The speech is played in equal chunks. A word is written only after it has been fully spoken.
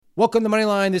Welcome to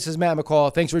Moneyline. This is Matt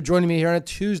McCall. Thanks for joining me here on a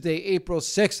Tuesday, April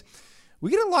 6th. We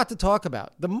get a lot to talk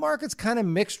about. The market's kind of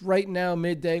mixed right now,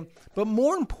 midday. But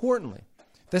more importantly,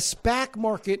 the SPAC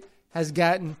market has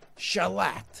gotten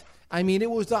shellacked. I mean,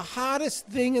 it was the hottest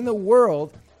thing in the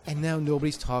world, and now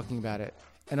nobody's talking about it.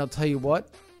 And I'll tell you what,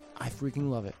 I freaking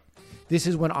love it. This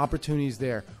is when opportunity is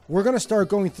there. We're going to start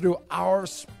going through our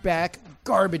SPAC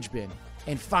garbage bin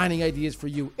and finding ideas for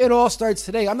you. It all starts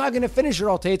today. I'm not going to finish it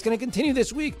all today. It's going to continue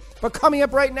this week. But coming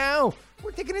up right now, we're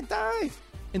taking a dive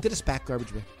into the SPAC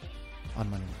garbage bin on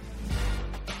Moneyline.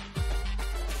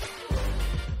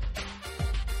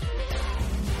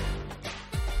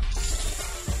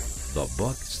 The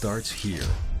buck starts here.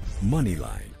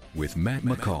 Moneyline with Matt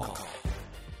McCall.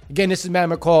 Again, this is Matt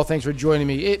McCall. Thanks for joining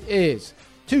me. It is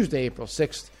Tuesday, April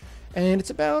 6th. And it's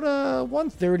about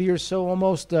 1:30 or so,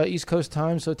 almost East Coast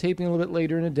time, so taping a little bit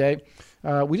later in the day.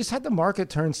 We just had the market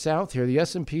turn south here. The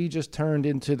S&P just turned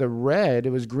into the red.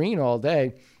 It was green all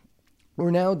day. We're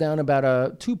now down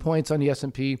about 2 points on the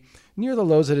S&P, near the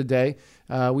lows of the day.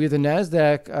 We have the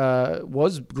NASDAQ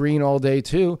was green all day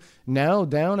too, now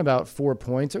down about 4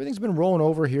 points. Everything's been rolling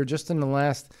over here just in the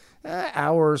last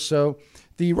hour or so.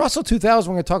 The Russell 2000,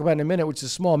 we're going to talk about in a minute, which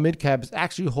is small mid-cap, is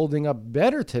actually holding up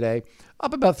better today,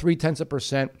 up about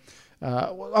 0.3%.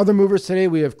 Other movers today,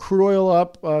 we have crude oil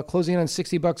up, closing in on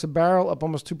 $60 a barrel, up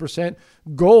almost 2%.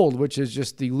 Gold, which is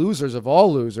just the losers of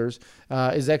all losers,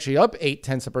 is actually up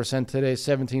 0.8% today,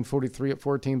 $17.43 at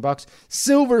 $14.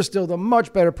 Silver is still the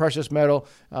much better precious metal,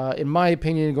 in my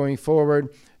opinion, going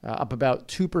forward, up about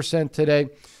 2% today.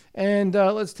 And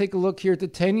let's take a look here at the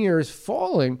 10 years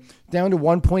falling down to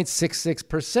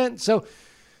 1.66%. So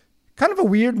kind of a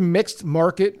weird mixed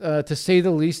market, to say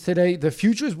the least today. The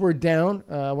futures were down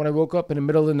when I woke up in the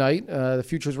middle of the night. The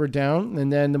futures were down,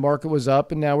 and then the market was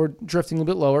up, and now we're drifting a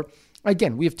little bit lower.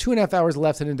 Again, we have 2.5 hours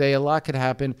left in the day. A lot could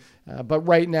happen, but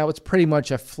right now it's pretty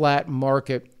much a flat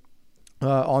market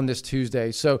on this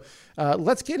Tuesday. So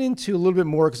let's get into a little bit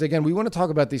more because, again, we want to talk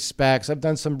about these SPACs. I've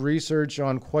done some research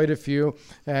on quite a few,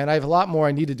 and I have a lot more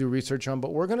I need to do research on,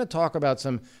 but we're going to talk about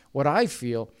some, what I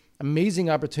feel, amazing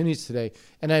opportunities today.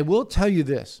 And I will tell you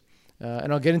this,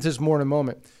 and I'll get into this more in a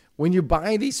moment. When you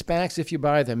buy these SPACs, if you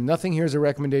buy them, nothing here is a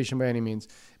recommendation by any means,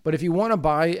 but if you want to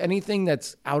buy anything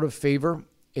that's out of favor,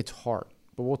 it's hard.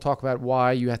 But we'll talk about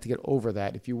why you have to get over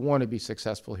that if you want to be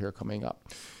successful here coming up.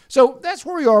 So that's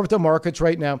where we are with the markets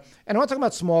right now. And I want to talk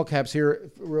about small caps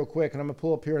here real quick, and I'm going to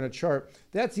pull up here in a chart.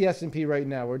 That's the S&P right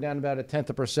now. We're down about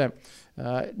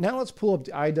 0.1%. Now let's pull up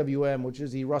the IWM, which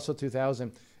is the Russell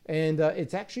 2000. And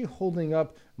it's actually holding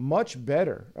up much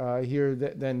better here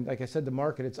than, like I said, the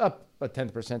market. It's up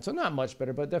 10%, so not much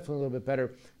better, but definitely a little bit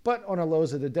better, but on the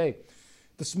lows of the day.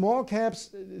 The small caps,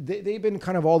 they've been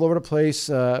kind of all over the place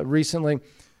recently.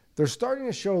 They're starting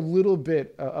to show a little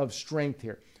bit of strength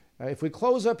here. If we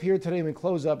close up here today, we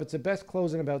close up. It's the best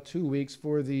close in about 2 weeks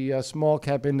for the small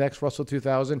cap index, Russell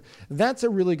 2000. That's a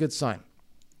really good sign.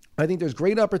 I think there's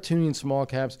great opportunity in small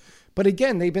caps, but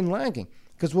again, they've been lagging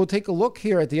because we'll take a look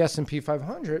here at the S&P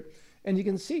 500, and you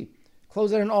can see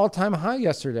closed at an all-time high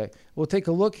yesterday. We'll take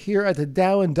a look here at the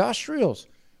Dow Industrials.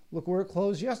 Look where it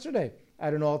closed yesterday,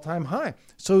 at an all-time high.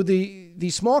 So the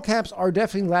small caps are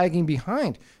definitely lagging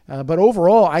behind, but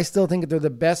overall, I still think that they're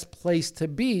the best place to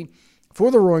be for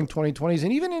the roaring 2020s,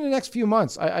 and even in the next few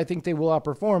months, I think they will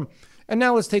outperform. And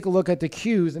now let's take a look at the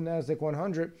Qs. The NASDAQ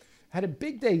 100 had a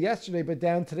big day yesterday, but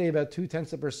down today about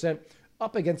 0.2%,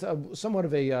 up against somewhat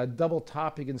of a double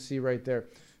top you can see right there.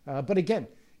 But again,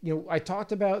 I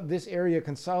talked about this area,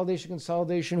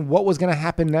 consolidation, what was going to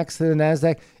happen next to the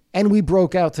NASDAQ, and we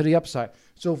broke out to the upside.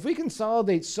 So if we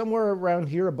consolidate somewhere around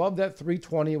here above that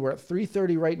 320, we're at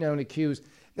 330 right now in the Qs,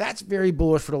 that's very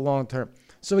bullish for the long term.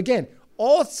 So again,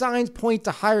 all signs point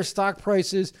to higher stock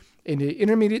prices in the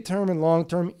intermediate term and long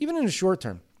term, even in the short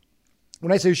term.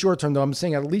 When I say short term, though, I'm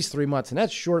saying at least 3 months, and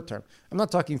that's short term. I'm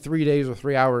not talking 3 days or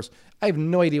 3 hours. I have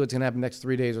no idea what's going to happen next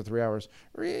 3 days or 3 hours,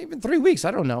 or even 3 weeks.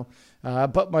 I don't know.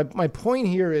 But my point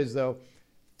here is, though,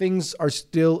 things are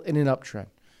still in an uptrend.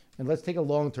 And let's take a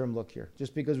long-term look here,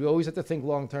 just because we always have to think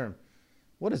long-term.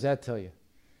 What does that tell you?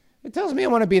 It tells me I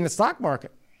want to be in the stock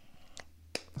market.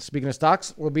 Speaking of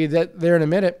stocks, we'll be there in a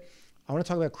minute. I want to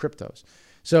talk about cryptos.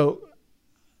 So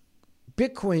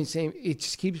Bitcoin, saying it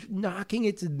just keeps knocking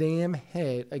its damn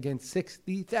head against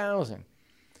 60,000.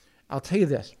 I'll tell you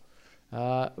this.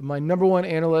 My number one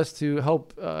analyst to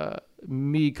help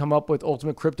me come up with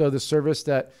Ultimate Crypto, the service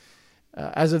that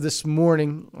as of this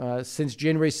morning, since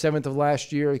January 7th of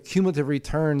last year, cumulative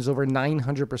returns over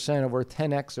 900%, over a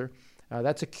 10xer.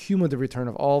 That's a cumulative return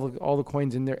of all the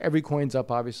coins in there. Every coin's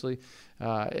up, obviously.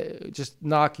 Just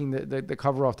knocking the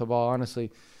cover off the ball,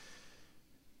 honestly.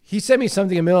 He sent me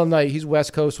something in the middle of the night. He's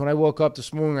West Coast. When I woke up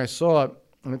this morning, I saw it,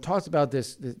 and it talks about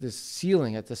this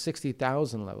ceiling at the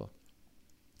 60,000 level.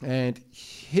 And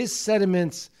his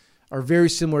sentiments are very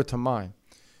similar to mine,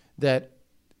 that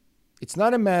it's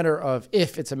not a matter of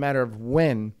if, it's a matter of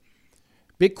when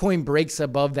Bitcoin breaks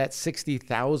above that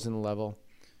 60,000 level,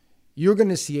 you're going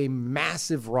to see a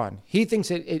massive run. He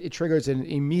thinks it triggers an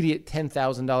immediate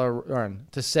 $10,000 run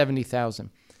to 70,000.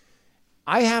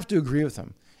 I have to agree with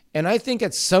him. And I think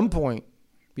at some point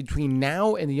between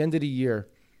now and the end of the year,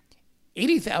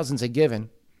 80,000 is a given,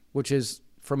 which is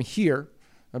from here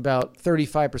about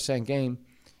 35% gain.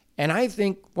 And I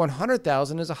think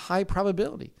 100,000 is a high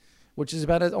probability, which is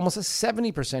about almost a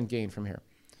 70% gain from here.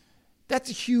 That's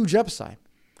a huge upside.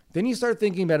 Then you start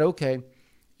thinking about, okay,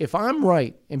 if I'm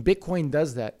right and Bitcoin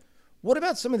does that, what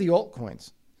about some of the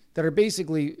altcoins that are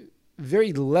basically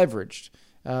very leveraged?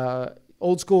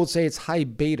 Old school would say it's high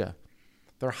beta.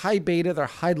 They're high beta, they're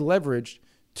high leveraged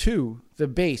to the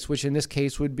base, which in this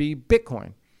case would be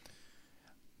Bitcoin.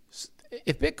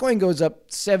 If Bitcoin goes up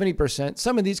 70%,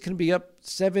 some of these can be up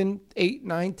 7, 8,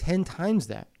 9, 10 times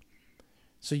that.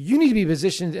 So you need to be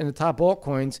positioned in the top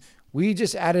altcoins. We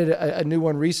just added a new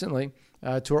one recently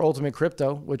to our Ultimate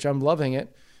Crypto, which I'm loving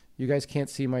it. You guys can't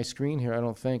see my screen here, I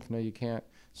don't think. No, you can't.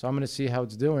 So I'm going to see how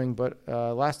it's doing. But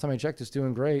last time I checked, it's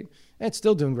doing great. And it's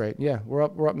still doing great. Yeah, we're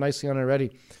up nicely on it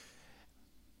already.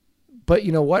 But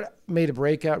you know what made a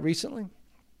breakout recently?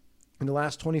 In the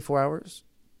last 24 hours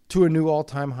to a new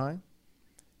all-time high?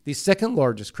 The second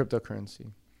largest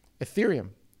cryptocurrency, Ethereum,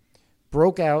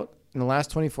 broke out in the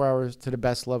last 24 hours to the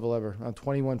best level ever, on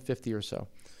 2150 or so.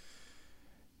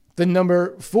 The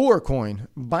number 4 coin,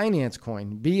 Binance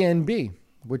coin, BNB,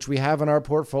 which we have in our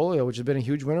portfolio, which has been a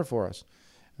huge winner for us,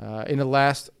 in the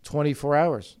last 24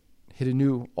 hours, hit a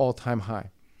new all-time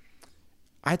high.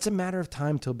 It's a matter of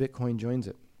time till Bitcoin joins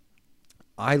it.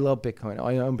 I love Bitcoin.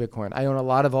 I own Bitcoin. I own a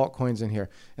lot of altcoins in here.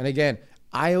 And again,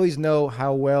 I always know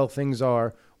how well things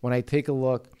are when I take a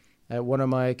look at one of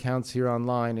my accounts here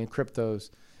online in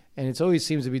cryptos. And it always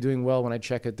seems to be doing well when I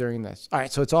check it during this. All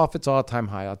right, so it's off its all-time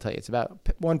high, I'll tell you. It's about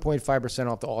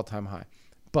 1.5% off the all-time high.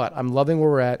 But I'm loving where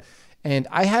we're at. And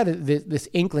I had this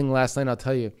inkling last night, I'll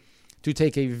tell you, to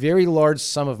take a very large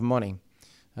sum of money,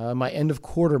 my end of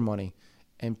quarter money,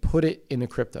 and put it in the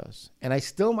cryptos. And I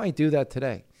still might do that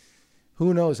today.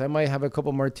 Who knows? I might have a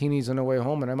couple martinis on the way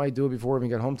home, and I might do it before we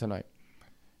get home tonight.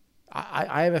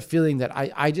 I have a feeling that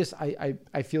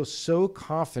I feel so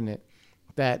confident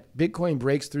that Bitcoin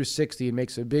breaks through 60 and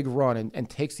makes a big run and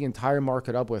takes the entire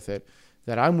market up with it,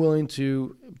 that I'm willing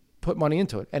to put money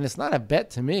into it. And it's not a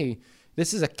bet to me.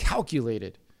 This is a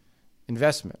calculated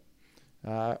investment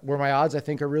where my odds, I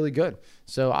think, are really good.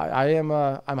 So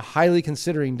I'm highly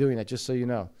considering doing that, just so you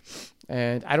know.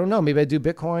 And I don't know. Maybe I do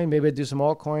Bitcoin. Maybe I do some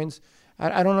altcoins.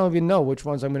 I don't even know which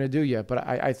ones I'm going to do yet, but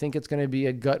I think it's going to be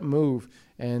a gut move.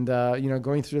 And,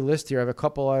 going through the list here, I have a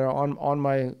couple that are on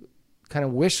my kind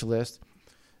of wish list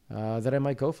that I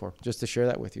might go for, just to share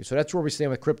that with you. So that's where we stand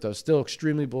with crypto. Still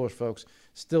extremely bullish, folks.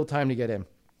 Still time to get in.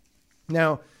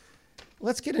 Now,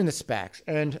 let's get into SPACs.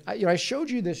 And I showed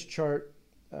you this chart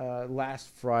last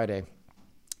Friday.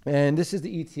 And this is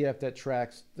the ETF that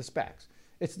tracks the SPACs.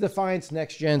 It's the Defiance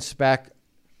Next Gen SPAC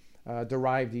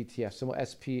derived ETF, symbol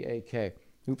SPAK.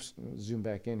 Oops, zoom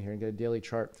back in here and get a daily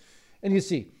chart. And you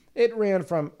see, it ran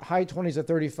from high 20s at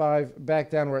 35, back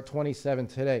down, we're at 27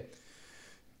 today.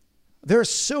 There are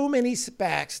so many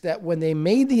SPACs that when they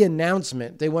made the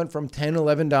announcement, they went from $10,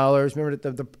 $11. Remember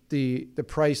that the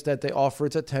price that they offer,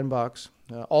 it's at $10.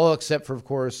 All except for, of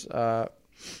course, Bill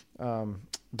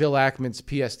Ackman's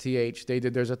PSTH. They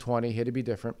did theirs at 20. Had to be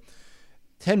different.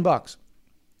 $10.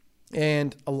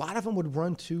 And a lot of them would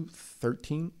run to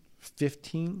 13,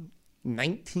 15,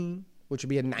 19, which would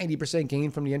be a 90%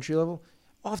 gain from the entry level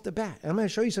off the bat. And I'm going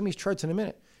to show you some of these charts in a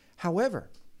minute. However,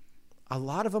 a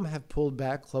lot of them have pulled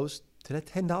back close to the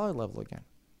 $10 level again.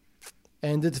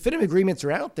 And the definitive agreements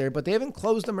are out there, but they haven't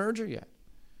closed the merger yet.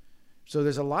 So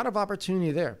there's a lot of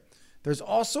opportunity there. There's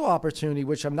also opportunity,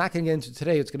 which I'm not going to get into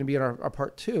today, it's going to be in our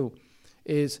part 2,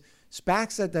 is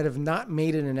SPACs that have not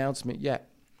made an announcement yet,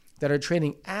 that are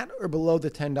trading at or below the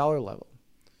 $10 level.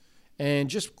 And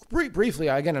just briefly,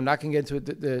 again, I'm not going to get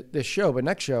into this show, but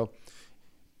next show,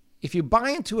 if you buy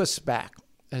into a SPAC,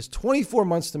 it has 24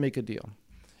 months to make a deal.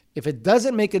 If it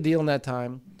doesn't make a deal in that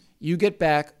time, you get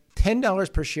back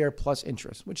 $10 per share plus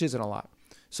interest, which isn't a lot.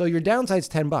 So your downside's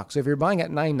 $10. So if you're buying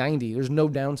at $9.90, there's no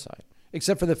downside,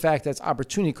 except for the fact that it's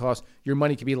opportunity cost. Your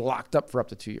money can be locked up for up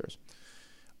to 2 years.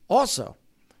 Also,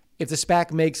 if the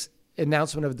SPAC makes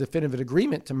announcement of a definitive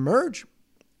agreement to merge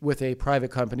with a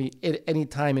private company at any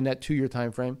time in that 2-year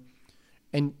time frame,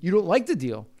 and you don't like the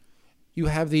deal, you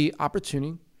have the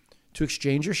opportunity to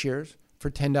exchange your shares for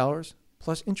 $10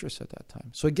 plus interest at that time.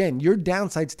 So again, your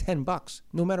downside's $10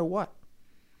 no matter what.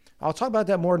 I'll talk about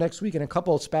that more next week in a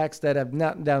couple of SPACs that have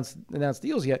not announced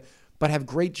deals yet, but have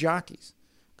great jockeys,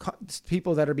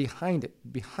 people that are behind it,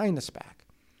 behind the SPAC,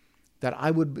 that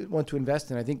I would want to invest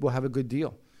in. I think we'll have a good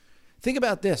deal. Think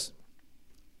about this.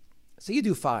 Say you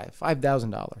do $5,000,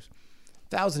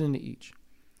 $1,000 into each.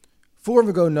 4 of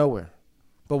them go nowhere,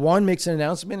 but one makes an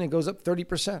announcement and it goes up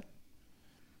 30%.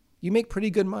 You make pretty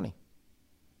good money.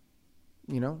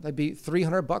 That'd be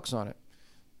 $300 on it.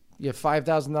 You have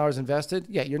 $5,000 invested.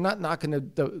 Yeah, you're not knocking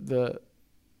the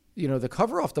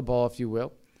cover off the ball, if you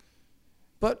will,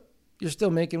 but you're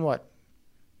still making what,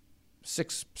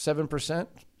 6-7%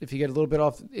 if you get a little bit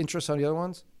off interest on the other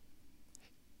ones,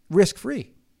 risk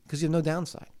free because you have no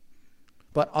downside.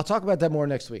 But I'll talk about that more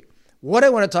next week. What I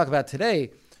want to talk about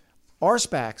today are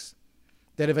SPACs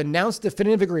that have announced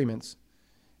definitive agreements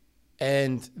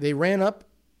and they ran up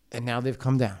and now they've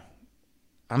come down.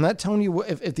 I'm not telling you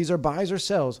if these are buys or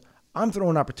sells. I'm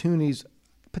throwing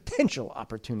potential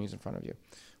opportunities in front of you.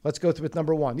 Let's go through with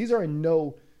number one. These are in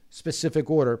no specific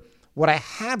order. What I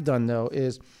have done, though,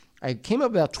 is I came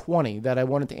up with about 20 that I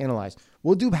wanted to analyze.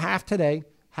 We'll do half today,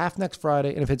 half next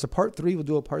Friday, and if it's a part 3, we'll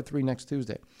do a part 3 next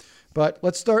Tuesday. But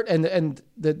let's start, and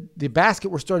the basket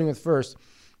we're starting with first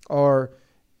are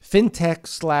fintech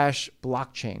 /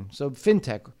 blockchain. So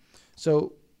fintech.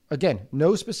 So again,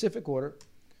 no specific order.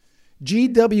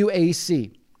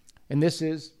 GWAC, and this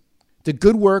is the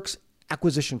Good Works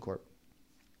Acquisition Corp.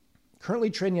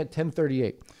 Currently trading at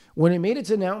 1038. When it made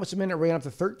its announcement, it ran up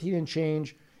to 13 and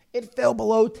change. It fell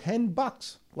below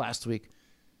 $10 last week.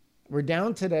 We're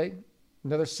down today,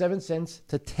 another 7 cents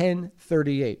to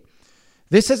 1038.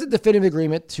 This has a definitive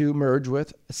agreement to merge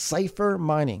with Cipher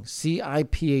Mining,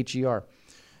 CIPHER.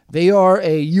 They are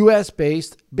a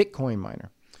U.S.-based Bitcoin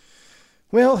miner.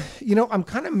 Well, I'm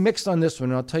kind of mixed on this one,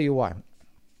 and I'll tell you why.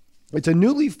 It's a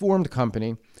newly formed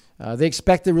company. They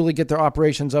expect to really get their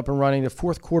operations up and running the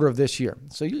fourth quarter of this year.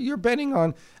 So you're betting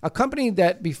on a company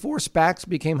that before SPACs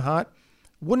became hot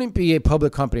wouldn't be a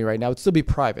public company right now. It would still be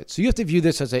private. So you have to view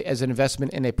this as an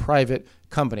investment in a private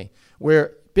company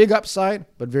where big upside,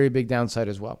 but very big downside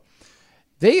as well.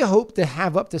 They hope to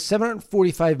have up to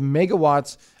 745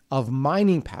 megawatts of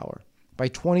mining power by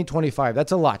 2025.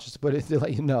 That's a lot, just to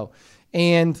let you know.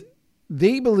 And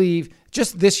they believe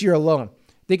just this year alone,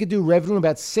 they could do revenue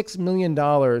about $6 million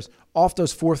off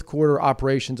those fourth quarter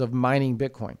operations of mining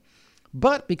Bitcoin.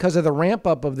 But because of the ramp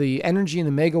up of the energy and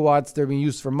the megawatts that are being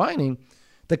used for mining,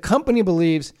 the company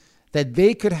believes that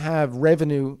they could have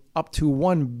revenue up to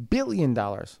 $1 billion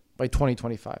by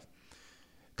 2025.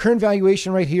 Current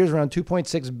valuation right here is around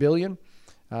 $2.6 billion.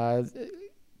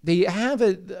 They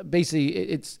have basically,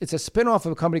 it's a spinoff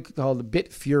of a company called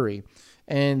BitFury.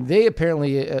 And they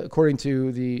apparently, according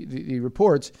to the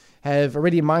reports, have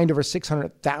already mined over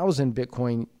 600,000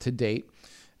 Bitcoin to date.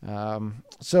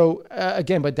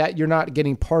 Again, but that you're not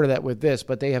getting part of that with this,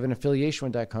 but they have an affiliation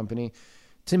with that company.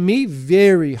 To me,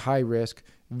 very high risk,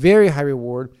 very high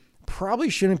reward. Probably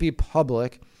shouldn't be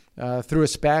public through a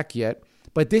SPAC yet.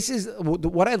 But this is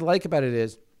what I like about it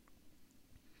is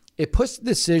it puts the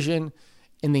decision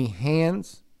in the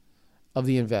hands of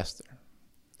the investor.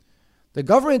 The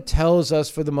government tells us,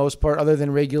 for the most part, other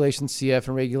than Regulation CF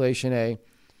and Regulation A,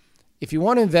 if you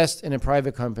want to invest in a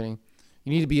private company,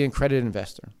 you need to be an accredited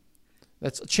investor.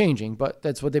 That's changing, but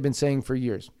that's what they've been saying for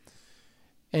years.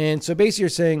 And so basically you're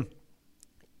saying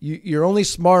you're only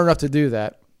smart enough to do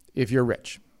that if you're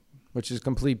rich, which is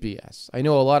complete BS. I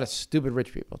know a lot of stupid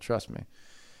rich people, trust me.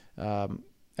 And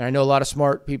I know a lot of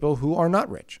smart people who are not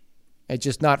rich. It's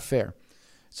just not fair.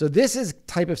 So this is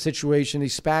type of situation,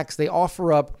 these SPACs, they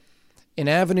offer up an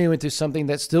avenue into something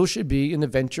that still should be in the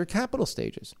venture capital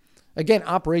stages. Again,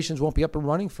 operations won't be up and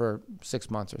running for 6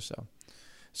 months or so.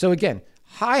 So again,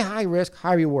 high risk,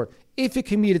 high reward. If it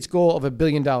can meet its goal of $1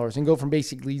 billion and go from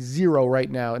basically zero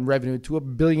right now in revenue to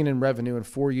 $1 billion in revenue in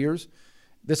 4 years,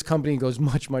 this company goes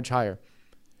much, much higher.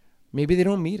 Maybe they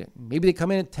don't meet it. Maybe they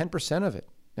come in at 10% of it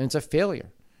and it's a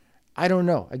failure. I don't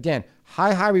know. Again,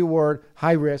 high reward,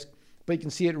 high risk. But you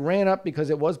can see it ran up because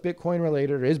it was Bitcoin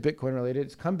related, or is Bitcoin related.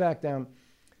 It's come back down.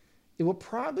 It will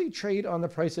probably trade on the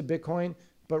price of Bitcoin,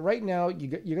 but right now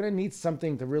you're going to need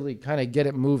something to really kind of get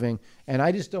it moving. And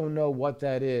I just don't know what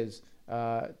that is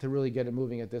to really get it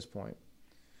moving at this point.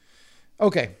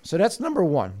 Okay, so that's number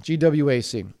one,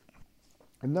 GWAC.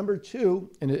 And number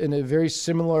two, in a very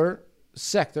similar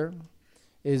sector,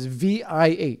 is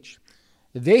VIH.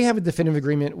 They have a definitive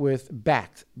agreement with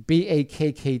BACT,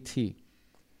 BAKKT.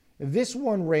 This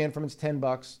one ran from its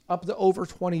 $10 up to over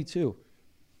 22.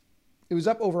 It was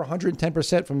up over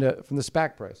 110% from the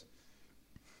SPAC price.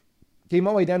 Came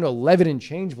all the way down to 11 and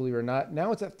change, believe it or not.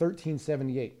 Now it's at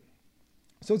 13.78.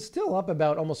 So it's still up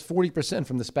about almost 40%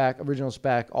 from the original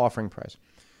SPAC offering price.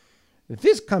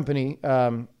 This company,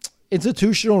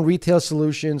 institutional and retail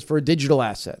solutions for digital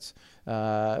assets,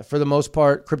 for the most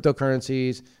part,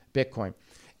 cryptocurrencies, Bitcoin.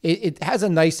 It has a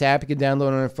nice app you can download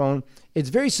on your phone. It's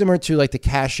very similar to like the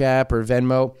Cash App or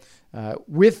Venmo.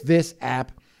 With this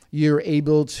app, you're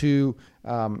able to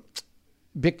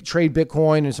trade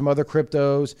Bitcoin and some other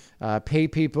cryptos, pay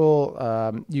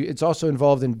people. It's also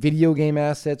involved in video game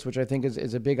assets, which I think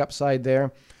is a big upside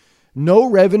there. No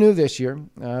revenue this year,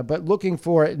 but looking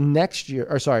for next year,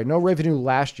 no revenue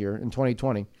last year in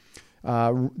 2020.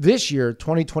 This year,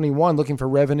 2021, looking for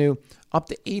revenue up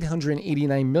to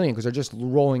 $889 million because they're just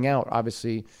rolling out,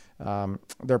 obviously,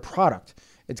 their product.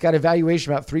 It's got a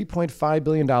valuation about $3.5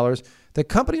 billion. The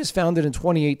company was founded in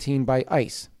 2018 by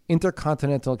ICE,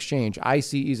 Intercontinental Exchange.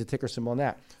 ICE is a ticker symbol on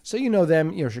that. So you know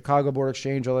them, Chicago Board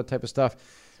Exchange, all that type of stuff.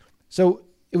 So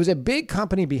it was a big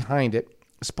company behind it,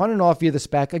 spun it off via the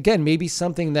SPAC. Again, maybe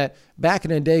something that back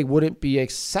in the day wouldn't be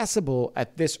accessible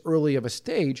at this early of a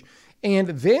stage. And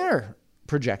their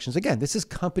projections, again, this is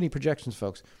company projections,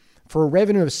 folks, for a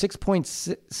revenue of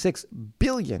 $6.6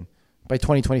 billion by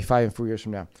 2025 and 4 years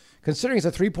from now. Considering it's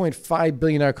a $3.5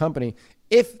 billion company,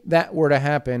 if that were to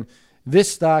happen,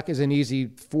 this stock is an easy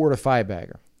 4 to 5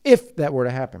 bagger. If that were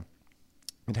to happen,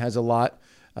 it has a lot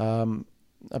of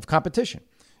competition.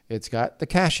 It's got the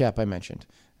Cash App I mentioned,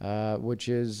 which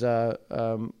is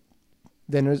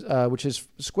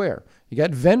Square. You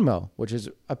got Venmo, which is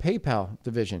a PayPal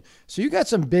division. So you got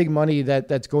some big money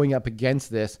that's going up against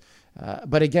this.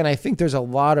 But again, I think there's a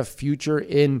lot of future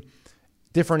in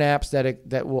different apps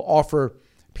that will offer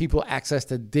people access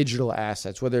to digital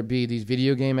assets, whether it be these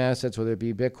video game assets, whether it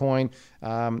be Bitcoin.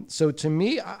 So to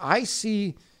me, I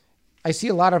see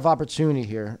a lot of opportunity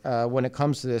here when it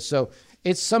comes to this. So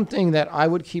it's something that I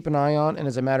would keep an eye on. And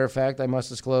as a matter of fact, I must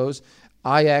disclose,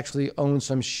 I actually own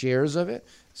some shares of it.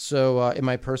 So in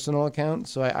my personal account.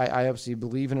 So I obviously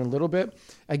believe in it a little bit.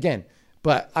 Again,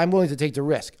 but I'm willing to take the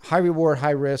risk. High reward, high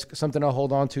risk, something I'll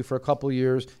hold on to for a couple of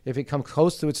years. If it comes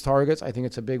close to its targets, I think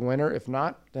it's a big winner. If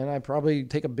not, then I probably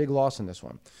take a big loss in this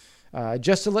one.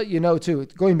 Just to let you know, too,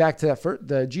 going back to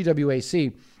the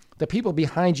GWAC, the people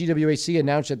behind GWAC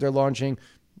announced that they're launching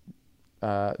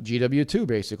GW2,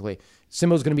 basically.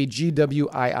 Symbol is going to be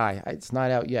GWII. It's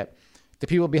not out yet. The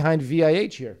people behind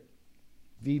VIH here,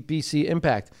 VBC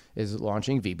Impact, is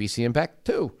launching VBC Impact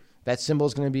 2. That symbol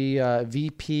is going to be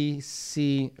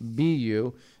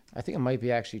VPCBU. I think it might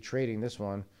be actually trading this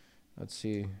one. Let's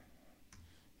see if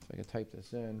I can type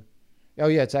this in. Oh,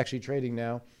 yeah, it's actually trading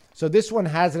now. So this one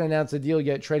hasn't announced a deal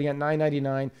yet, trading at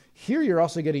 $9.99. Here you're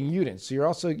also getting units.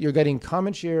 So you're getting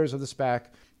common shares of the SPAC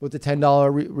with the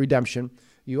 $10 redemption.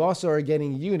 You also are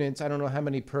getting units. I don't know how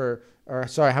many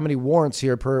how many warrants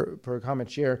here per common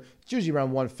share. It's usually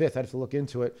around 1/5. I'd have to look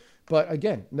into it. But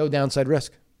again, no downside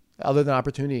risk other than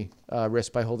opportunity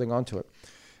risk by holding on to it.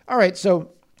 All right,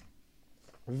 so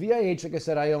VIH, like I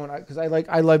said, I own because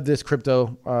I love this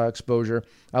crypto exposure.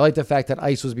 I like the fact that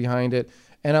ICE was behind it,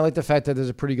 and I like the fact that there's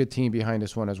a pretty good team behind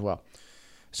this one as well.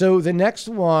 So the next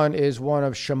one is one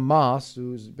of Shamas,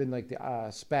 who's been like the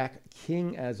SPAC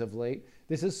king as of late.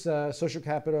 This is Social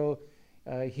Capital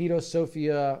Hito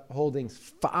Sophia Holdings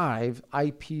 5,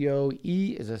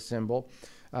 IPOE is a symbol.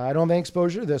 I don't have any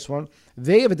exposure to this one.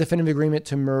 They have a definitive agreement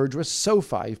to merge with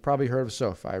SoFi. You've probably heard of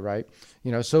SoFi, right?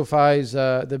 SoFi's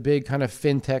the big kind of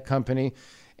fintech company,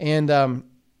 and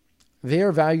they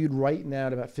are valued right now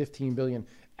at about $15 billion.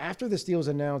 After this deal was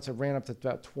announced, it ran up to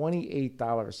about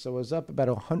 $28, so it was up about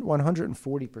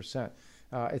 140%.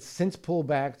 It's since pulled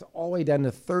back all the way down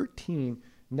to $13.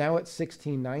 Now it's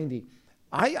 $16.90.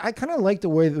 I kind of like the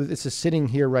way that this is sitting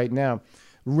here right now.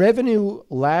 Revenue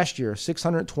last year,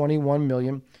 $621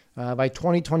 million. By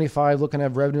 2025, looking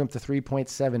at revenue up to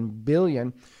 $3.7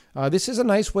 billion. This is a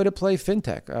nice way to play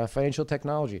fintech, financial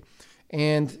technology.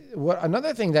 And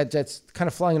another thing that's kind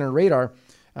of flying on the radar,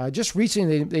 just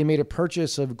recently they made a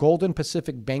purchase of Golden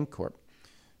Pacific Bank Corp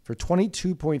for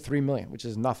 $22.3 million, which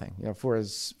is nothing, for a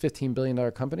 $15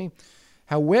 billion company.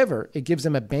 However, it gives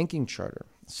them a banking charter.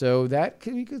 So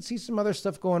you could see some other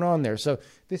stuff going on there. So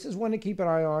this is one to keep an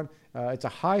eye on. It's a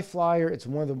high flyer. It's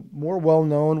one of the more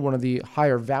well-known, one of the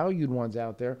higher valued ones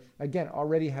out there. Again,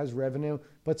 already has revenue,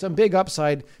 but some big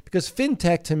upside because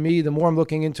fintech, to me, the more I'm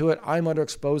looking into it, I'm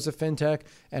underexposed to fintech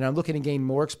and I'm looking to gain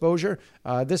more exposure.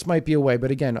 This might be a way,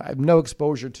 but again, I have no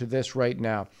exposure to this right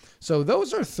now. So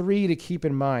those are three to keep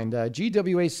in mind.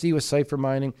 GWAC with Cipher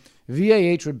Mining,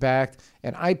 VAH was backed,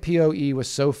 and IPOE was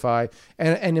SoFi.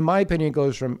 And in my opinion, it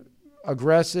goes from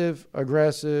aggressive,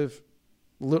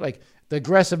 like the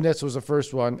aggressiveness was the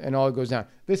first one, and all it goes down.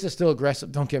 This is still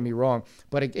aggressive, don't get me wrong,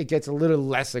 but it gets a little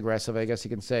less aggressive, I guess you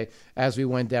can say, as we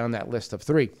went down that list of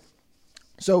three.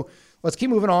 So let's keep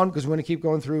moving on because we're going to keep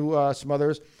going through some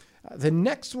others. The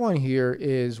next one here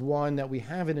is one that we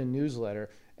have in a newsletter.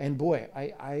 And boy,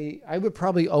 I would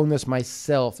probably own this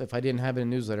myself if I didn't have it in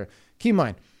a newsletter. Keep in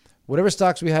mind, whatever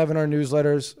stocks we have in our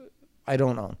newsletters, I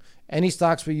don't own. Any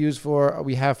stocks we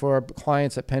have for our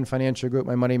clients at Penn Financial Group,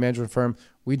 my money management firm,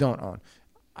 we don't own.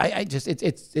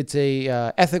 It's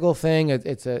a ethical thing.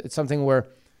 It's something where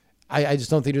I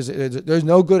just don't think there's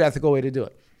no good ethical way to do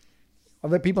it.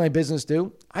 Other people in my business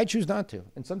do. I choose not to.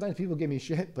 And sometimes people give me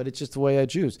shit, but it's just the way I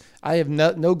choose. I have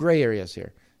no gray areas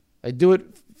here. I do it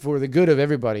for the good of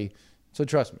everybody. So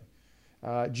trust me.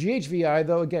 GHVI,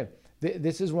 though, again,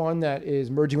 this is one that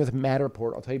is merging with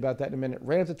Matterport. I'll tell you about that in a minute.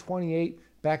 Right up to 28,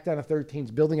 back down to 13.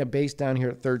 It's building a base down here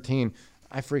at 13.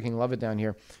 I freaking love it down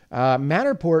here.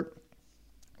 Matterport,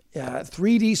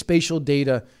 3D spatial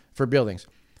data for buildings.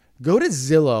 Go to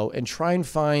Zillow and try and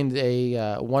find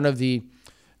one of the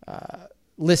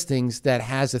listings that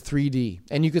has a 3D.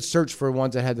 And you could search for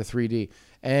ones that had the 3D.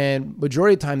 And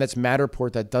majority of the time, that's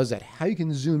Matterport that does that. How you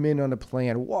can zoom in on a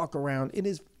plan, walk around. It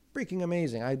is freaking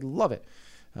amazing. I love it.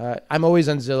 I'm always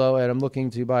on Zillow, and I'm looking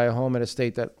to buy a home in a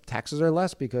state that taxes are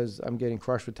less because I'm getting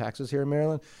crushed with taxes here in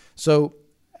Maryland. So,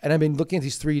 and I've been looking at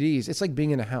these 3Ds. It's like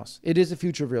being in a house. It is the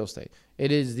future of real estate.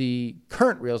 It is the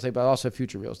current real estate, but also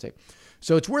future real estate.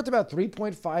 So it's worth about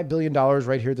 $3.5 billion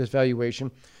right here at this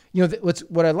valuation. You know,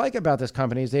 what I like about this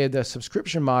company is they had the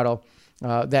subscription model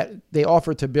that they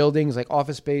offer to buildings like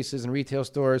office spaces and retail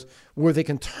stores where they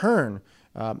can turn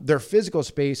their physical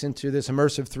space into this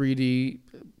immersive 3D,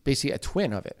 basically a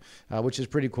twin of it, which is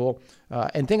pretty cool.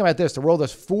 And think about this, the world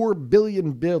has 4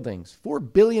 billion buildings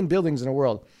in the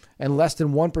world, and less than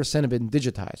 1% have been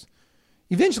digitized.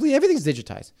 Eventually, everything's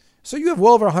digitized. So you have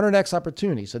well over 100x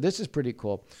opportunity. So this is pretty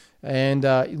cool. And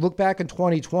you look back in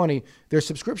 2020, their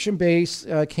subscription base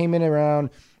came in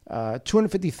around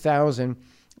 250,000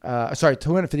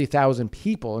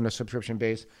 people in the subscription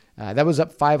base. That was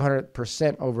up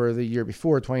 500% over the year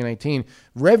before, 2019.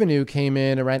 Revenue came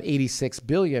in around $86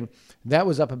 billion. That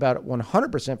was up about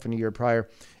 100% from the year prior.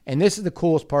 And this is the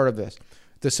coolest part of this.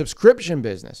 The subscription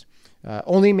business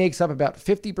only makes up about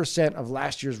 50% of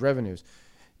last year's revenues.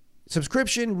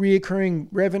 Subscription, reoccurring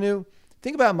revenue.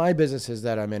 Think about my businesses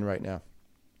that I'm in right now.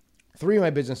 3 of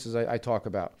my businesses I talk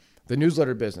about. The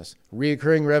newsletter business,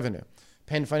 reoccurring revenue.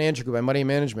 Penn Financial Group, my money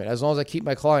management. As long as I keep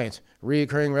my clients,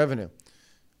 reoccurring revenue.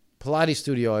 Pilates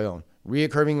studio I own,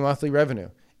 reoccurring monthly revenue.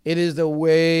 It is the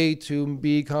way to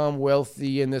become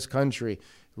wealthy in this country.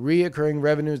 Reoccurring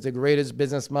revenue is the greatest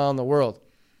business model in the world.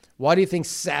 Why do you think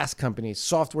SaaS companies,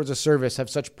 software as a service, have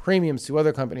such premiums to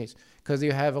other companies? Because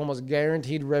you have almost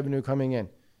guaranteed revenue coming in.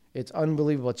 It's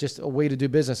unbelievable. It's just a way to do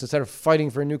business instead of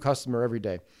fighting for a new customer every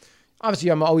day.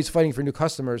 Obviously, I'm always fighting for new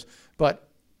customers, but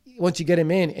once you get them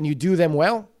in and you do them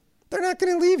well, they're not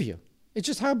going to leave you. It's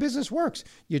just how business works.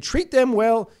 You treat them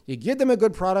well, you give them a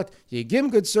good product, you give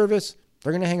them good service,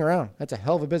 they're going to hang around. That's a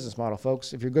hell of a business model,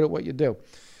 folks, if you're good at what you do.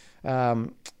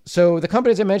 So the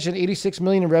company, as I mentioned, $86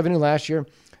 million in revenue last year.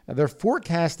 They're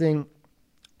forecasting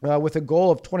with a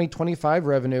goal of 2025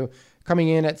 revenue coming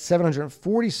in at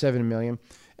 $747 million.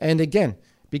 And again,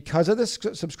 because of this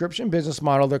subscription business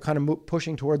model, they're kind of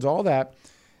pushing towards all that.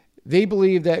 They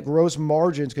believe that gross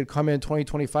margins could come in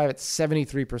 2025 at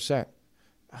 73%.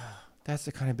 That's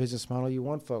the kind of business model you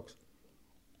want, folks.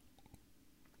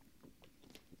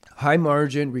 High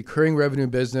margin, recurring revenue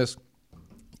business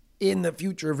in the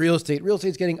future of real estate. Real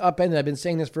estate's getting upended. I've been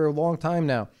saying this for a long time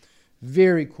now.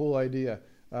 Very cool idea.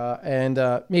 And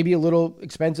maybe a little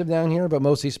expensive down here, but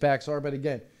most of these SPACs are. But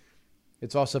again,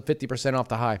 it's also 50% off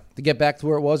the high. To get back to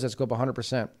where it was, let's go up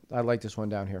 100%. I like this one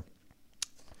down here.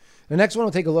 The next one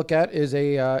we'll take a look at is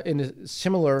in a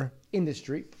similar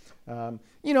industry. Again,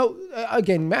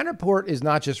 Matterport is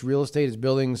not just real estate, it's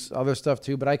buildings, other stuff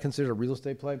too, but I consider it a real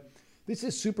estate play. This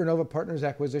is Supernova Partners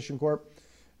Acquisition Corp.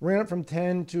 Ran up from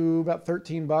 10 to about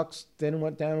 $13, then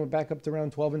went back up to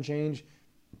around 12 and change.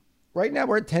 Right now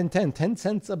we're at 10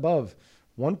 cents above,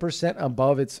 1%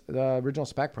 above its original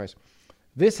SPAC price.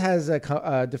 This has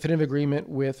a definitive agreement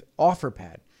with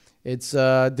OfferPad. It's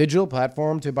a digital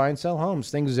platform to buy and sell homes.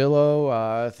 Think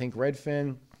Zillow, think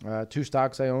Redfin, 2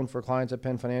 stocks I own for clients at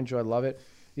Penn Financial. I love it.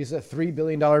 It's a $3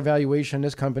 billion valuation in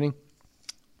this company.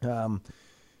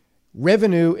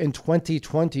 Revenue in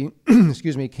 2020,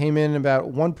 came in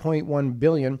about $1.1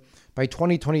 billion. By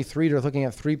 2023, they're looking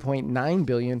at $3.9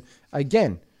 billion.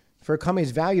 Again, for a company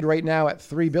that's valued right now at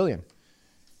 $3 billion.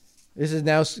 This is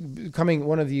now becoming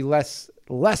one of the less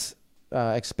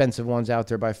expensive ones out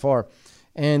there by far.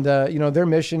 And, their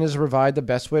mission is to provide the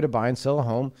best way to buy and sell a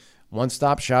home,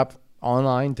 one-stop shop,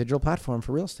 online digital platform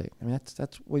for real estate. I mean,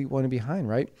 that's what you want to be behind,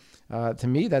 right? To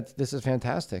me, this is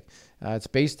fantastic. It's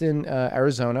based in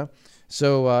Arizona.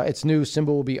 So its new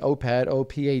symbol will be OPAD,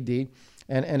 OPAD.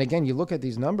 And again, you look at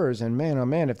these numbers and man, oh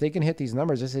man, if they can hit these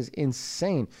numbers, this is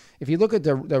insane. If you look at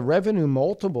the revenue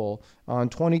multiple on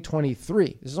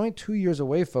 2023, this is only 2 years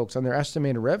away, folks, on their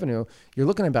estimated revenue, you're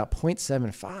looking at about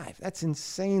 0.75. That's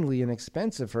insanely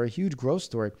inexpensive for a huge growth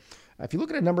story. If you look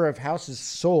at a number of houses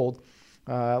sold,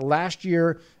 last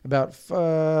year, about,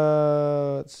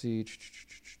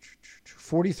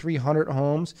 4,300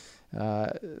 homes,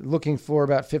 looking for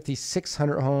about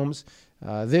 5,600 homes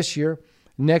this year.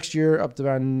 Next year, up to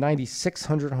about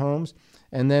 9,600 homes.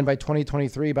 And then by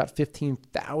 2023, about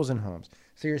 15,000 homes.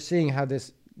 So you're seeing how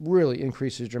this really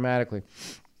increases dramatically.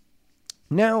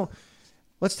 Now,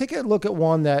 let's take a look at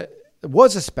one that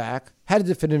was a SPAC, had a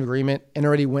definitive agreement, and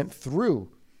already went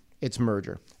through its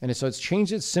merger. And so it's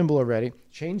changed its symbol already,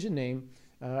 changed the name.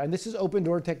 And this is Open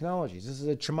Door Technologies. This is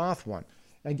a Chamath one.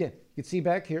 Again, you can see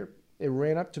back here, it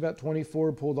ran up to about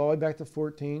 24, pulled all the way back to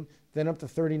 14, then up to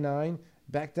 39,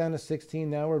 back down to 16.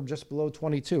 Now we're just below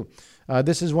 22.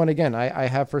 This is one, again, I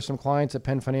have for some clients at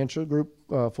Penn Financial Group,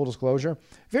 full disclosure.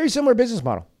 Very similar business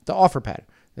model to OfferPad.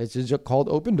 This is called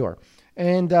Open Door.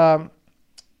 And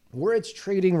where it's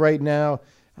trading right now,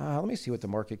 let me see what the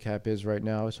market cap is right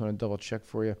now. I just want to double check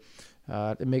for you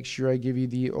to make sure I give you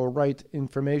the right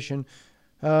information.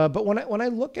 But when I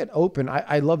look at Open,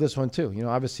 I love this one too.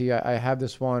 Obviously I have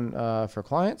this one for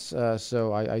clients,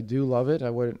 so I do love it. I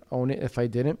wouldn't own it if I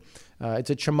didn't.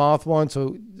 It's a Chamath one,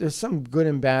 so there's some good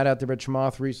and bad out there about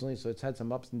Chamath recently, so it's had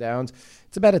some ups and downs.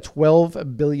 It's about a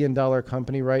 $12 billion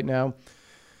company right now.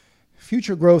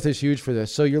 Future growth is huge for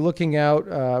this. So you're looking out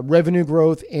revenue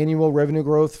growth, annual revenue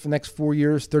growth for the next 4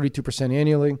 years, 32%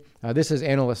 annually. This is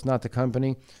analysts, not the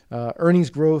company.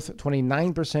 Earnings growth,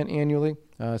 29% annually.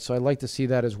 So I'd like to see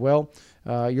that as well.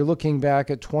 You're looking back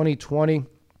at 2020.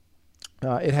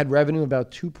 It had revenue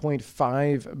about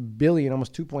 $2.5 billion,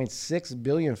 almost $2.6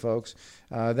 billion, folks.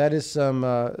 That is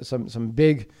some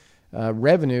big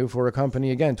revenue for a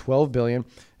company. Again, $12 billion.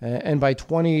 And by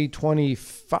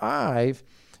 2025,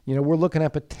 we're looking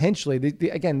at potentially,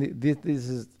 this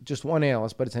is just one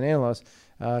analyst, but it's an analyst,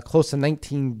 close to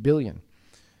 $19 billion.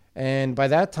 And by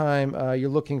that time, you're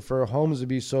looking for homes to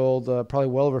be sold probably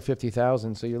well over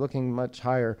 50,000. So you're looking much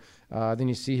higher than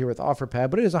you see here with OfferPad,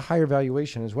 but it is a higher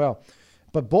valuation as well.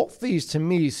 But both these, to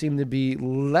me, seem to be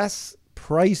less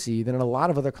pricey than a lot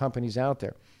of other companies out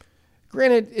there.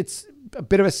 Granted, it's a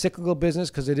bit of a cyclical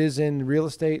business because it is in real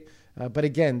estate. But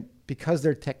again, because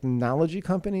they're technology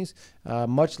companies,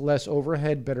 much less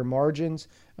overhead, better margins,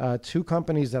 two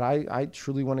companies that I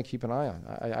truly want to keep an eye on.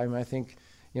 I think,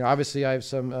 obviously I have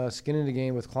some skin in the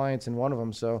game with clients in one of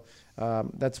them. So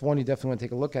that's one you definitely want to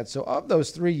take a look at. So of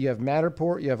those three, you have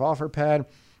Matterport, you have OfferPad,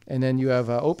 and then you have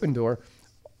Open Door.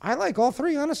 I like all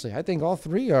three, honestly. I think all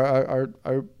three are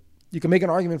you can make an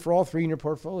argument for all three in your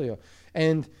portfolio.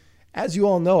 And as you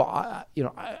all know,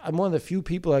 I'm one of the few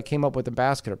people that came up with the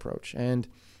basket approach. And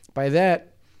by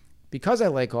that, because I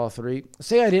like all three,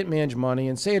 say I didn't manage money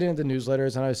and say I didn't do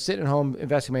newsletters and I was sitting at home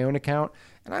investing my own account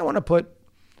and I want to put,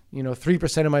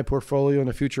 3% of my portfolio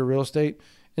into future real estate,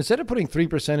 instead of putting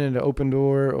 3% into Open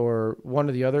Door or one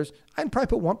of the others, I'd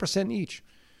probably put 1% in each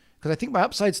because I think my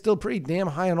upside's still pretty damn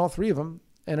high on all three of them.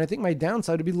 And I think my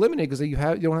downside would be limited because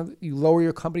you lower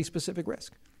your company specific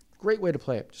risk. Great way to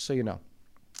play it, just so you know.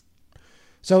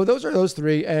 So those are those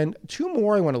three. And two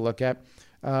more I want to look at.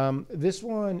 This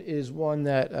one is one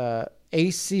that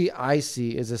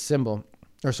ACIC is a symbol.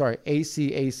 Or sorry,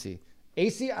 ACAC.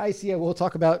 ACIC I will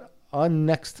talk about on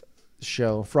next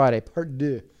show, Friday, part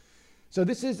 2. So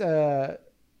this is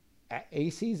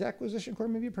AC's acquisition corp,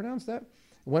 maybe you pronounce that.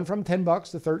 Went from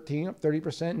 $10 to 13, up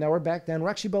 30%. Now we're back down. We're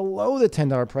actually below the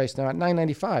 $10 price now at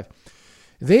 $9.95.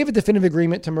 They have a definitive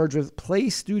agreement to merge with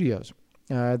Play Studios.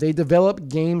 They develop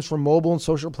games for mobile and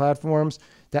social platforms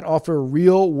that offer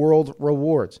real-world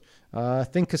rewards.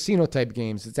 Think casino-type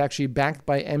games. It's actually backed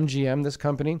by MGM, this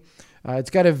company. It's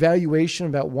got a valuation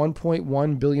of about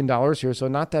 $1.1 billion here, so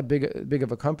not that big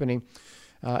of a company.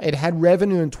 It had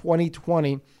revenue in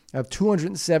 2020 of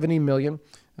 $270 million.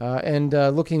 And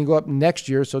looking to go up next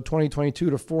year, so 2022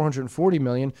 to $440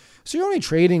 million. So you're only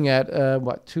trading at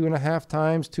 2.5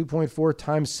 times, 2.4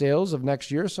 times sales of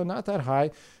next year, so not that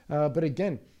high. But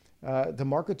again, the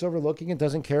market's overlooking it,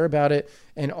 doesn't care about it.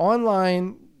 And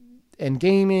online and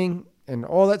gaming And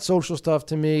all that social stuff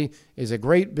to me is a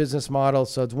great business model.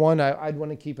 So it's one I'd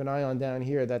want to keep an eye on down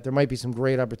here, that there might be some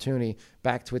great opportunity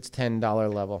back to its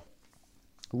 $10 level.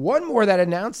 One more that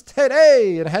announced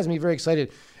today. It has me very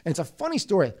excited. And it's a funny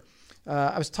story.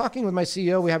 I was talking with my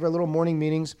CEO. We have our little morning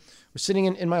meetings. We're sitting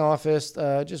in my office,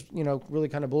 just, really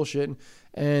kind of bullshitting.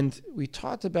 And we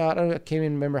talked about, I can't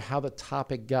even remember how the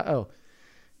topic got. Oh,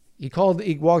 he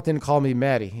walked in and called me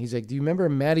Matty. He's like, do you remember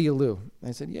Matty Alou?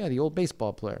 I said, yeah, the old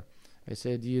baseball player. I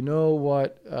said, do you know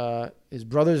what his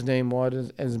brother's name was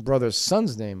and his brother's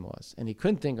son's name was? And he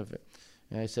couldn't think of it.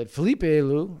 And I said, Felipe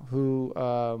Alou, who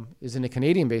is in the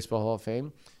Canadian Baseball Hall of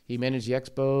Fame. He managed the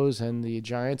Expos and the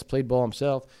Giants, played ball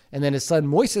himself. And then his son,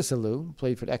 Moises Alou,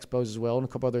 played for the Expos as well and a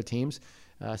couple other teams,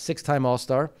 6-time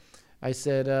All-Star. I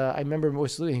said, I remember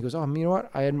Moises Alou. And he goes, oh, you know what?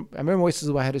 I remember Moises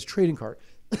Alou. I had his trading card.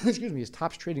 Excuse me, his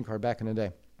Topps trading card back in the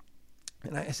day.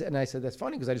 And I said, that's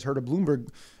funny because I just heard a Bloomberg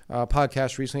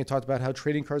podcast recently. It talked about how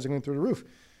trading cards are going through the roof.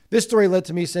 This story led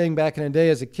to me saying back in the day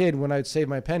as a kid when I'd save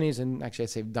my pennies, and actually I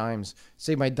saved dimes,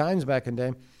 save my dimes back in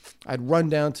the day, I'd run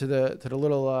down to the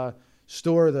little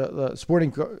store, the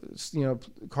sporting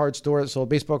card store that sold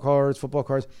baseball cards, football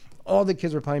cards. All the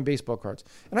kids were playing baseball cards.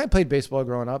 And I played baseball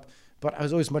growing up, but I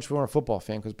was always much more a football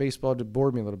fan because baseball did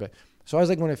bored me a little bit. So I was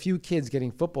like one of the few kids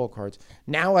getting football cards.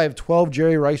 Now I have 12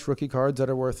 Jerry Rice rookie cards that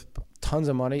are worth tons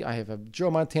of money. I have a Joe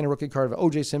Montana rookie card,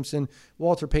 O.J. Simpson,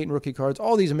 Walter Payton rookie cards,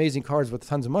 all these amazing cards with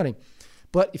tons of money.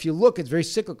 But if you look, it's very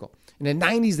cyclical. In the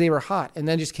 90s, they were hot and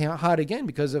then just came hot again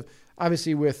because of,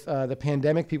 obviously, with the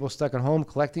pandemic, people stuck at home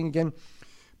collecting again.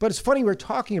 But it's funny, we're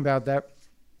talking about that.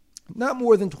 Not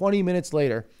more than 20 minutes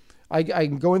later,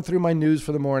 I'm going through my news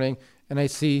for the morning and I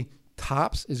see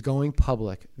Topps is going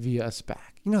public via a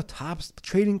SPAC. Topps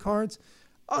trading cards,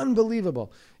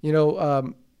 unbelievable.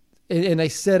 And I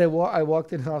said, I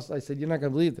walked in the house, I said, you're not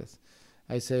going to believe this.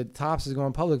 I said, Topps is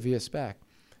going public via SPAC.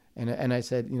 And I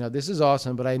said, this is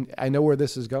awesome, but I know where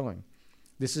this is going.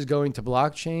 This is going to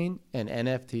blockchain and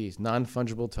NFTs,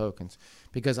 non-fungible tokens,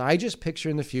 because I just picture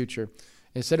in the future,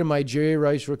 instead of my Jerry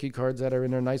Rice rookie cards that are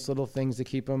in their nice little things to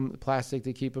keep them, plastic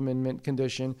to keep them in mint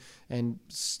condition and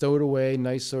stowed away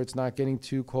nice so it's not getting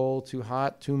too cold, too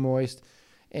hot, too moist,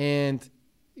 and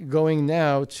going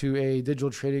now to a digital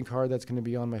trading card that's going to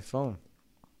be on my phone.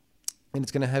 And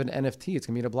it's going to have an NFT. It's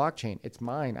going to be in a blockchain. It's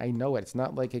mine. I know it. It's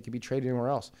not like it could be traded anywhere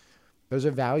else. There's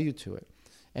a value to it.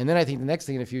 And then I think the next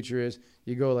thing in the future is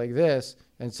you go like this,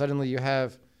 and suddenly you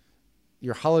have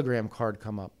your hologram card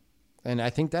come up. And I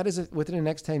think that is within the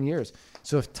next 10 years.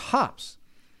 So if Topps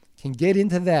can get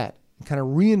into that and kind of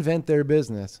reinvent their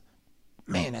business,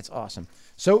 man, that's awesome.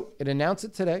 So it announced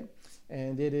it today,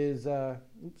 and it is,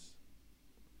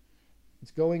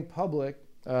 it's going public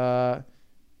via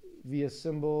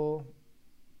symbol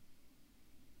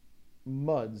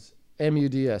MUDS,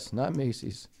 M-U-D-S, not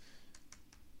Macy's.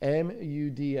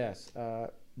 M-U-D-S,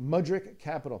 Mudrick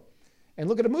Capital. And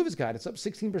look at the move it's got. It's up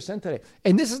 16% today.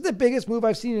 And this is the biggest move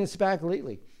I've seen in a SPAC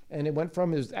lately. And it went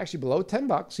from, it was actually below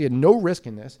 $10. So you had no risk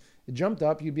in this. It jumped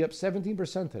up. You'd be up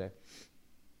 17% today.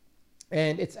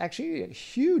 And it's actually a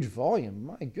huge volume.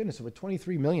 My goodness, over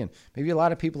 23 million. Maybe a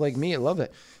lot of people like me love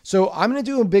it. So I'm going to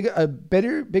do a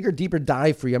bigger, deeper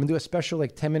dive for you. I'm going to do a special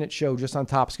 10-minute show just on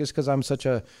Topps, just because I'm such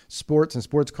a sports and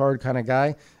sports card kind of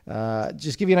guy.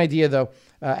 Just give you an idea, though.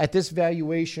 At this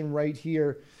valuation right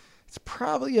here, it's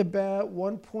probably about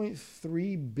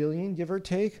 1.3 billion, give or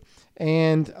take.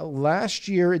 And last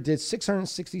year it did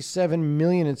 667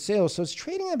 million in sales. So it's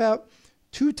trading about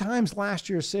 2 times last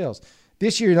year's sales.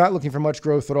 This year, you're not looking for much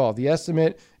growth at all. The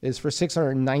estimate is for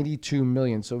 692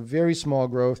 million. So very small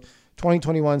growth.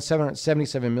 2021,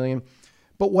 777 million.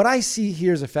 But what I see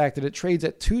here is the fact that it trades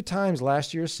at 2 times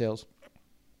last year's sales.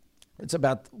 It's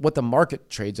about what the market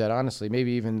trades at, honestly,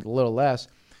 maybe even a little less.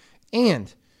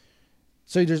 And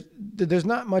so there's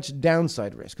not much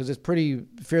downside risk because it's pretty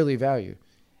fairly valued.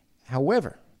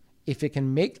 However, if it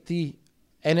can make the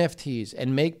NFTs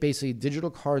and make basically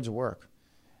digital cards work,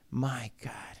 my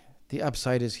God, the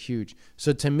upside is huge.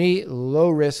 So to me, low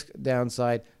risk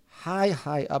downside,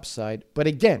 high upside. But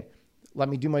again, let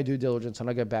me do my due diligence and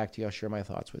I'll get back to you. I'll share my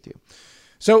thoughts with you.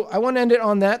 So I want to end it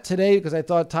on that today because I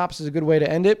thought Topps is a good way to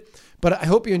end it. But I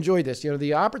hope you enjoyed this.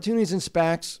 The opportunities in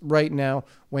SPACs right now,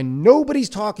 when nobody's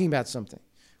talking about something,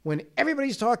 when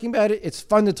everybody's talking about it, it's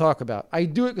fun to talk about. I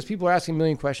do it because people are asking a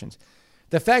million questions.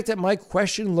 The fact that my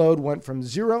question load went from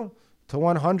 0 to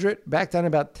 100, back down to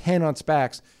about 10 on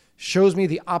SPACs, shows me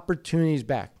the opportunities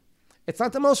back. It's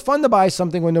not the most fun to buy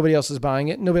something when nobody else is buying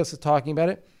it, nobody else is talking about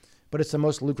it, but it's the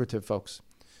most lucrative, folks.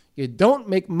 You don't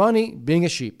make money being a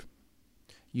sheep.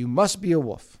 You must be a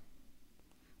wolf.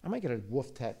 I might get a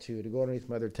wolf tattoo to go underneath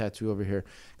my other tattoo over here.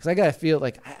 Because I got to feel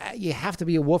like you have to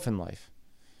be a wolf in life.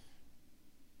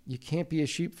 You can't be a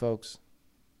sheep, folks.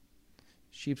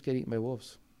 Sheeps get eaten by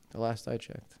wolves, the last I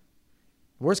checked.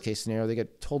 Worst case scenario, they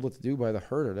get told what to do by the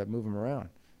herder that move them around.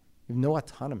 You have no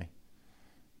autonomy.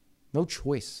 No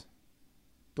choice.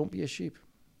 Don't be a sheep.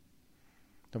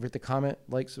 Don't forget to comment,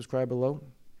 like, subscribe below.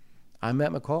 I'm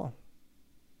Matt McCall.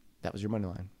 That was your Money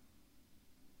Line.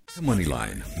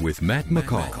 Moneyline with Matt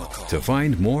McCall. To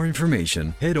find more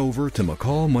information, head over to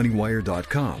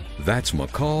McCallMoneyWire.com. That's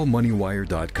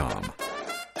McCallMoneyWire.com.